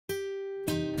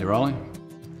You rolling?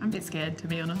 I'm a bit scared, to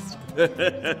be honest.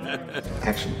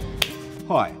 Action.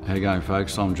 Hi. How you going,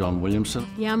 folks? I'm John Williamson.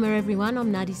 Yama everyone,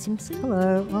 I'm Nadia Simpson.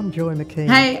 Hello, I'm Joy McKean.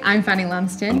 Hey, I'm Fanny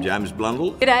Lumsden. I'm James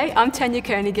Blundell. G'day, I'm Tania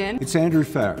Kernaghan. It's Andrew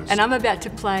Farris. And I'm about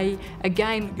to play a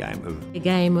game. A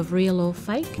game of real or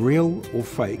fake. Real or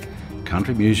fake?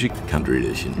 Country music. Country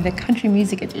edition. The country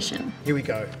music edition. Here we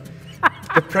go.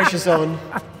 The pressure's on.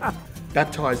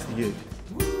 Baptise the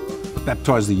youth.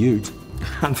 Baptise the ute.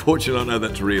 Unfortunately, I know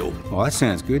that's real. Oh, that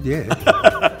sounds good, yeah.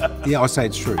 Yeah, I say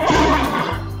it's true.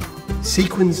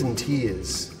 Sequins and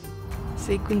tears.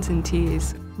 Sequins and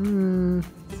tears.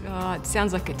 Oh, it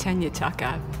sounds like a Tanya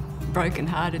Tucker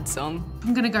broken-hearted song.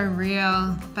 I'm gonna go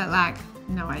real, but like,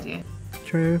 no idea.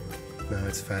 True. No,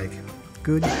 it's fake.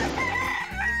 Good.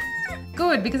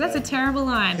 Good, because that's a terrible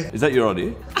line. Is that your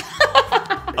idea?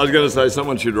 I was going to say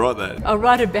someone should write that. I'll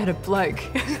write about a bloke.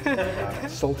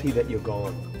 Salty that you're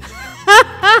gone.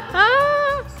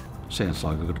 Sounds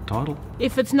like a good title.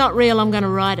 If it's not real, I'm going to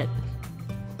write it.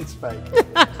 It's fake.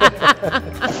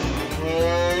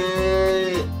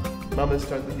 Mamas,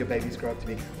 don't let your babies grow up to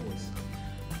be cowboys.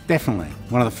 Definitely.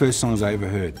 One of the first songs I ever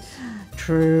heard.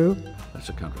 True. That's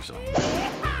a country song.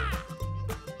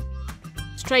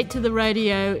 Straight to the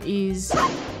radio is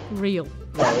real.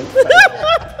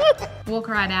 Walk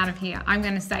right out of here. I'm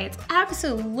gonna say it's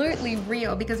absolutely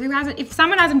real, because who hasn't? If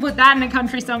someone hasn't put that in a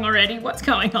country song already, what's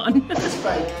going on? It's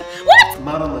fake. What?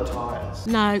 Mud on the tyres.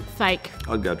 No, fake.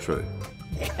 I'd go true.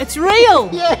 It's real!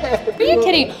 Are you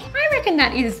kidding? I reckon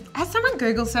that is. Has someone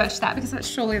Google searched that? Because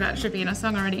surely that should be in a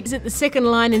song already. Is it the second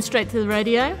line in Straight to the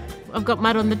Radio? I've got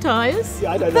mud on the tyres.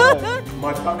 Yeah, I don't know.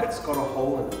 My bucket's got a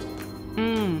hole in it.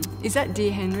 Is that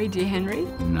Dear Henry, Dear Henry?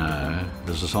 No,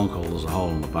 there's a song called There's a Hole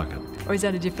in the Bucket. Or is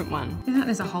that a different one? Isn't that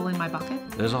there's a hole in my bucket?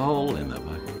 There's a hole in that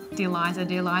bucket. Dear Liza,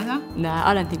 dear Liza. No,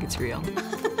 I don't think it's real.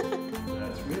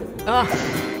 That's real. Oh,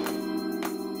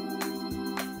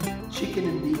 Chicken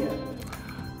and deer.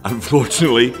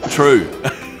 Unfortunately, true.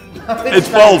 It's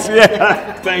false,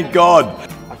 yeah. Thank God.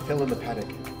 I fell in the paddock.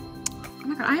 Oh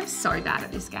my god, I am so bad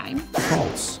at this game.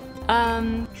 False.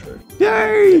 True.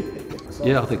 Yay!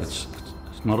 Yeah, I think it's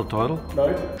not a title.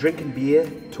 No. Drinking beer,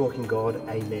 talking God,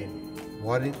 amen.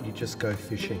 Why didn't you just go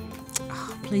fishing?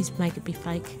 Oh, please make it be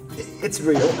fake. It's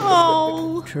real.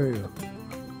 Oh! True.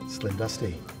 Slim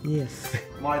Dusty. Yes.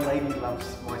 My lady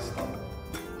loves my stubble.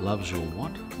 Loves your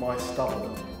what? My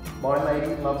stubble. My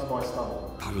lady loves my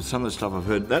stubble. Oh, with some of the stuff I've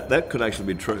heard, that could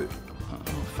actually be true.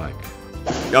 Oh, fake.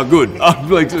 Oh, good.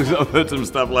 I've heard some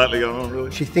stuff lately going on,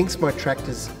 really. She thinks my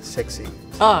tractor's sexy.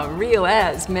 oh, real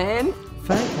as, man.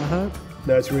 Fake, I hope.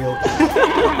 No, it's real.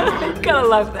 Gotta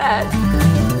love that.